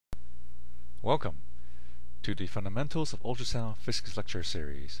Welcome to the Fundamentals of Ultrasound Physics Lecture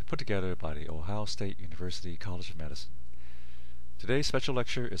Series put together by the Ohio State University College of Medicine. Today's special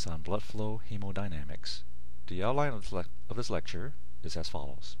lecture is on blood flow hemodynamics. The outline of this lecture is as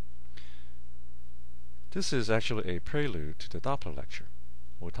follows. This is actually a prelude to the Doppler lecture.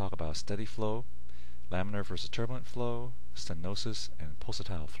 We'll talk about steady flow, laminar versus turbulent flow, stenosis, and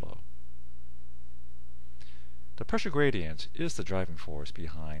pulsatile flow. The pressure gradient is the driving force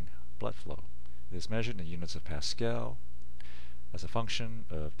behind blood flow. It is measured in units of Pascal as a function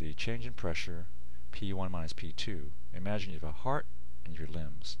of the change in pressure P1 minus P2. Imagine you have a heart and your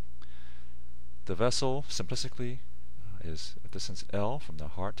limbs. The vessel, simplistically, is a distance L from the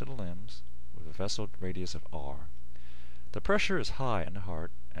heart to the limbs with a vessel radius of R. The pressure is high in the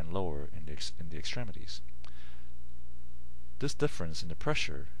heart and lower in the extremities. This difference in the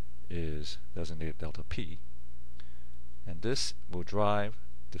pressure is designated delta P, and this will drive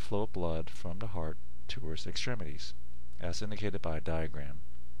the flow of blood from the heart towards the extremities, as indicated by a diagram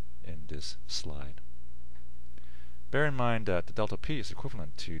in this slide. Bear in mind that the delta P is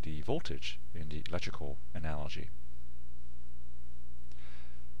equivalent to the voltage in the electrical analogy.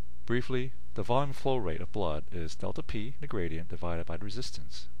 Briefly, the volume flow rate of blood is delta P, the gradient, divided by the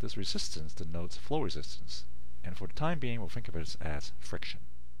resistance. This resistance denotes flow resistance, and for the time being we'll think of it as friction.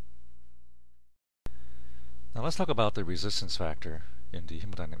 Now let's talk about the resistance factor in the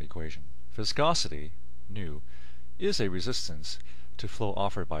hemodynamic equation. Viscosity, nu, is a resistance to flow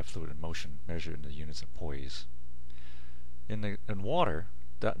offered by fluid in motion, measured in the units of poise. In water,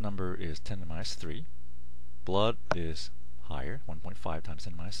 that number is 10 to the minus 3. Blood is higher, 1.5 times 10 to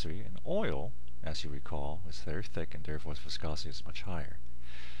the minus 3. And oil, as you recall, is very thick and therefore its viscosity is much higher.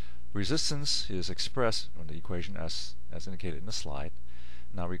 Resistance is expressed in the equation as indicated in the slide.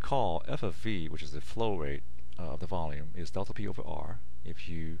 Now recall, F of V, which is the flow rate of the volume, is delta P over R. If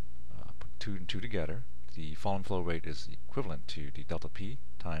you put 2 and 2 together, the volume flow rate is equivalent to the delta P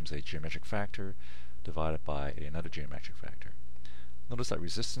times a geometric factor divided by another geometric factor. Notice that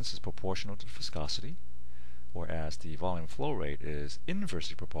resistance is proportional to the viscosity, whereas the volume flow rate is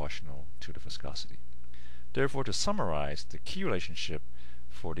inversely proportional to the viscosity. Therefore, to summarize the key relationship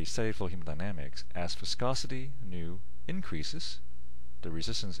for the steady flow hemodynamics, as viscosity, nu, increases, the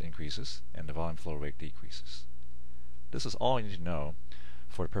resistance increases, and the volume flow rate decreases. This is all you need to know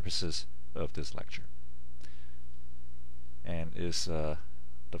for the purposes of this lecture. And the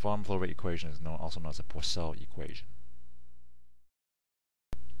volume flow rate equation is also known as the Pulsatile equation.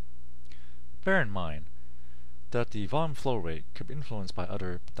 Bear in mind that the volume flow rate could be influenced by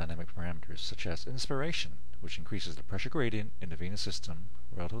other dynamic parameters, such as inspiration, which increases the pressure gradient in the venous system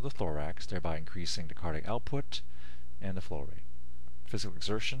relative to the thorax, thereby increasing the cardiac output and the flow rate. Physical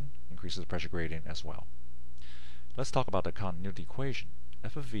exertion increases the pressure gradient as well. Let's talk about the continuity equation.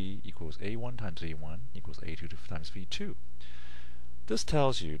 F of V equals A1 times V1 equals A2 times V2. This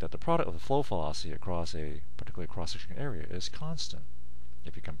tells you that the product of the flow velocity across a particular cross-section area is constant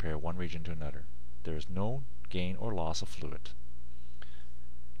if you compare one region to another. There is no gain or loss of fluid.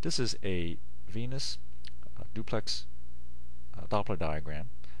 This is a venous duplex Doppler diagram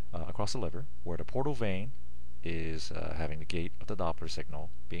across the liver, where the portal vein is having the gate of the Doppler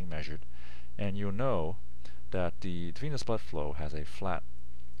signal being measured, and you'll know that the venous blood flow has a flat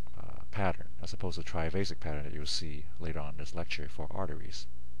pattern as opposed to the TRIPHASIC pattern that you'll see later on in this lecture for arteries.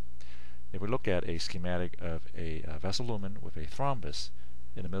 If we look at a schematic of a vessel lumen with a thrombus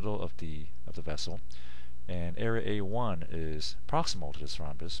in the middle of the vessel, and area A1 is proximal to this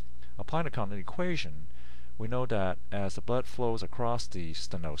thrombus, applying the continuity equation, we know that as the blood flows across the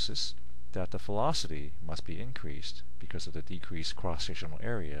stenosis, that the velocity must be increased because of the decreased cross-sectional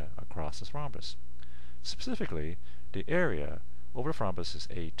area across the thrombus. Specifically, the area over the thrombus is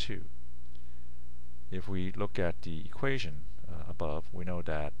A2. If we look at the equation above, we know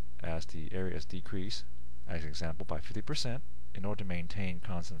that as the area is decreased, as an example, by 50%, in order to maintain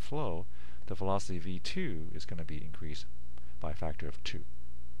constant flow, the velocity V2 is going to be increased by a factor of 2.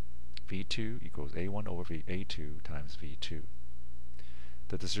 V2 equals A1 over A2 times V2.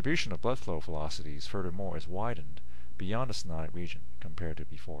 The distribution of blood flow velocities, furthermore, is widened beyond the stenotic region compared to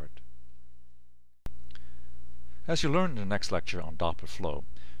before it. As you learn in the next lecture on Doppler flow,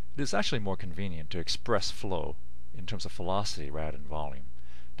 it is actually more convenient to express flow in terms of velocity rather than volume.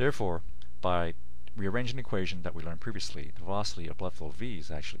 Therefore, by rearranging the equation that we learned previously, the velocity of blood flow V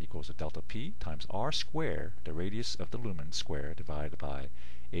is actually equals to delta P times R squared, the radius of the lumen squared, divided by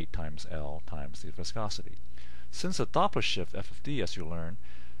 8 times L times the viscosity. Since the Doppler shift F of D, as you learn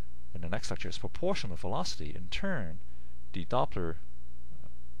in the next lecture, is proportional to velocity, in turn, the Doppler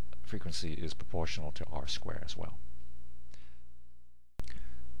frequency is proportional to R squared as well.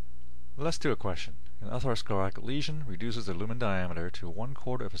 Let's do a question. An atherosclerotic lesion reduces the lumen diameter to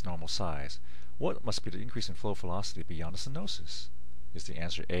 1/4 of its normal size. What must be the increase in flow velocity beyond the stenosis? Is the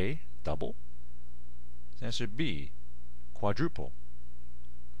answer A, double? Is the answer B, quadruple?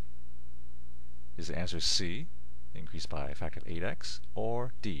 Is the answer C, increased by a factor of 8x?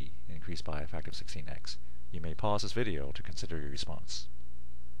 Or D, increased by a factor of 16x? You may pause this video to consider your response.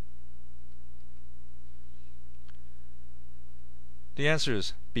 The answer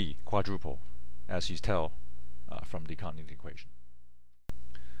is B, quadruple, as you tell from the continuity equation.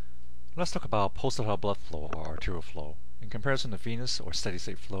 Let's talk about pulsatile blood flow or arterial flow. In comparison to venous or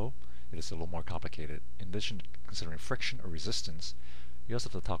steady-state flow, it is a little more complicated. In addition to considering friction or resistance, you also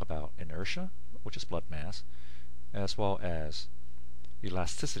have to talk about inertia, which is blood mass, as well as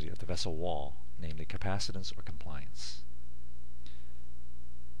elasticity of the vessel wall, namely capacitance or compliance.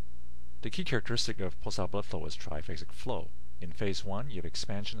 The key characteristic of pulsatile blood flow is triphasic flow. In phase 1, you have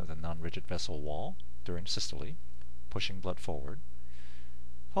expansion of the non-rigid vessel wall during systole, pushing blood forward,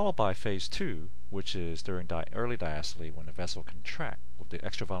 followed by phase 2, which is during early diastole when the vessel contracts with the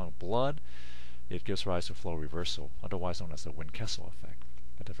extra volume of blood. It gives rise to flow reversal, otherwise known as the Wynn-Kessel effect.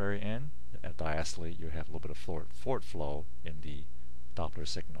 At the very end, at diastole, you have a little bit of forward flow in the Doppler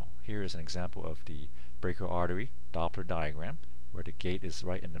signal. Here is an example of the brachial artery Doppler diagram, where the gate is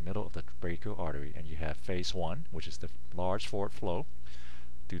right in the middle of the brachial artery, and you have phase 1, which is the large forward flow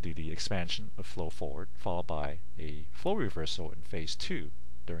due to the expansion of flow forward, followed by a flow reversal in phase 2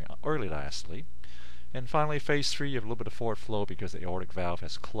 during early diastole. And finally, phase 3, you have a little bit of forward flow because the aortic valve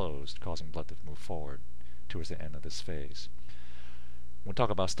has closed, causing blood to move forward towards the end of this phase. When we talk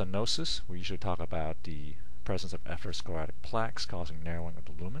about stenosis, we usually talk about the presence of atherosclerotic plaques causing narrowing of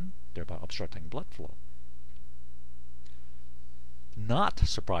the lumen, thereby obstructing blood flow. Not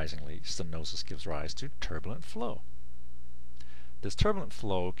surprisingly, stenosis gives rise to turbulent flow. This turbulent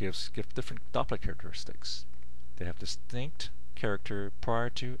flow gives different Doppler characteristics. They have distinct character prior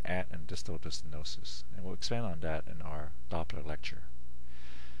to, at, and distal to stenosis, and we'll expand on that in our Doppler lecture.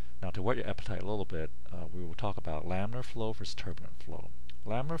 Now, to whet your appetite a little bit, we will talk about laminar flow versus turbulent flow.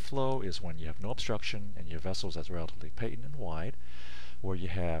 Laminar flow is when you have no obstruction and your vessels are relatively patent and wide, where you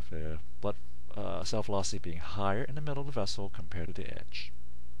have blood cell velocity being higher in the middle of the vessel compared to the edge.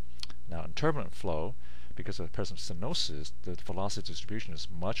 Now, in turbulent flow, because of the presence of stenosis, the velocity distribution is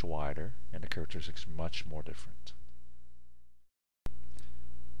much wider and the characteristics are much more different.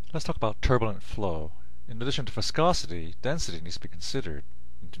 Let's talk about turbulent flow. In addition to viscosity, density needs to be considered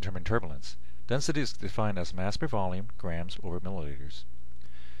in determining turbulence. Density is defined as mass per volume, grams over milliliters.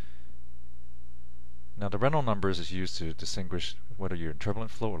 Now, the Reynolds numbers is used to distinguish whether you're in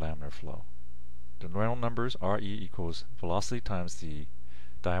turbulent flow or laminar flow. The Reynolds numbers, RE equals velocity times the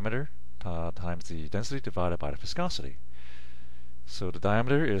diameter times the density divided by the viscosity. So the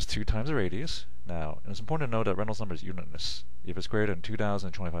diameter is 2 times the radius. Now, it's important to know that Reynolds number is unitless. If it's greater than 2,000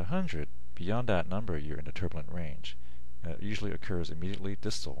 and 2,500, beyond that number you're in the turbulent range. And it usually occurs immediately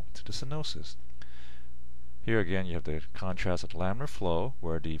distal to the stenosis. Here again you have the contrast of laminar flow,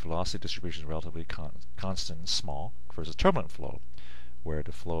 where the velocity distribution is relatively constant and small, versus turbulent flow, where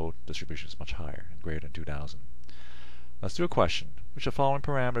the flow distribution is much higher and greater than 2,000. Let's do a question. Which of the following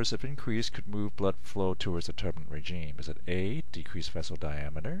parameters, if increased, could move blood flow towards the turbulent regime? Is it A, decreased vessel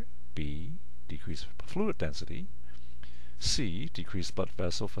diameter, B, decreased fluid density, C, decreased blood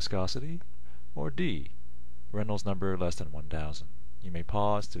vessel viscosity, or D, Reynolds number less than 1,000? You may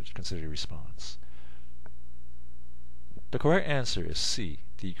pause to consider your response. The correct answer is C,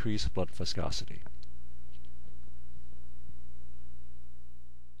 decreased blood viscosity.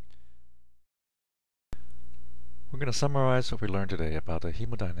 We're going to summarize what we learned today about the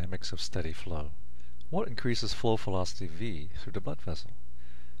hemodynamics of steady flow. What increases flow velocity V through the blood vessel?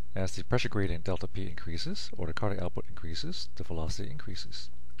 As the pressure gradient delta P increases, or the cardiac output increases, the velocity increases.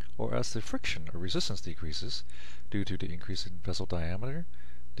 Or as the friction or resistance decreases due to the increase in vessel diameter,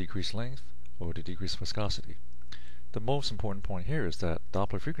 decreased length, or the decreased viscosity. The most important point here is that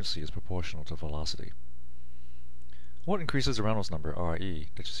Doppler frequency is proportional to velocity. What increases the Reynolds number, RE,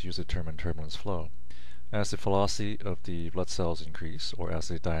 that is used to determine turbulence flow? As the velocity of the blood cells increase, or as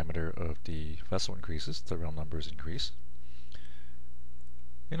the diameter of the vessel increases, the Reynolds numbers increase.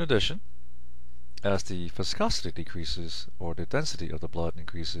 In addition, as the viscosity decreases, or the density of the blood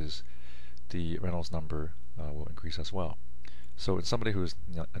increases, the Reynolds number will increase as well. So in somebody who is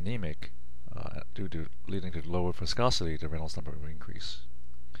anemic, leading to lower viscosity, the Reynolds number will increase.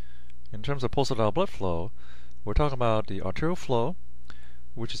 In terms of pulsatile blood flow, we're talking about the arterial flow,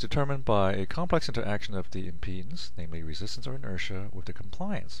 which is determined by a complex interaction of the impedance, namely resistance or inertia, with the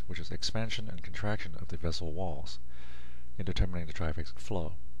compliance, which is expansion and contraction of the vessel walls, in determining the triphasic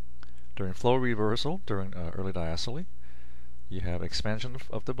flow. During flow reversal, during early diastole, you have expansion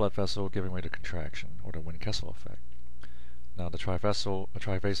of the blood vessel giving way to contraction, or the Wynne-Kessel effect. Now, the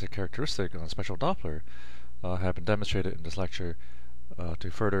triphasic characteristic on special Doppler have been demonstrated in this lecture to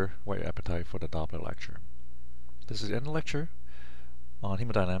further whet your appetite for the Doppler lecture. This is the end of the lecture on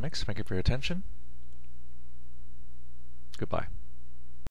hemodynamics. Thank you for your attention. Goodbye.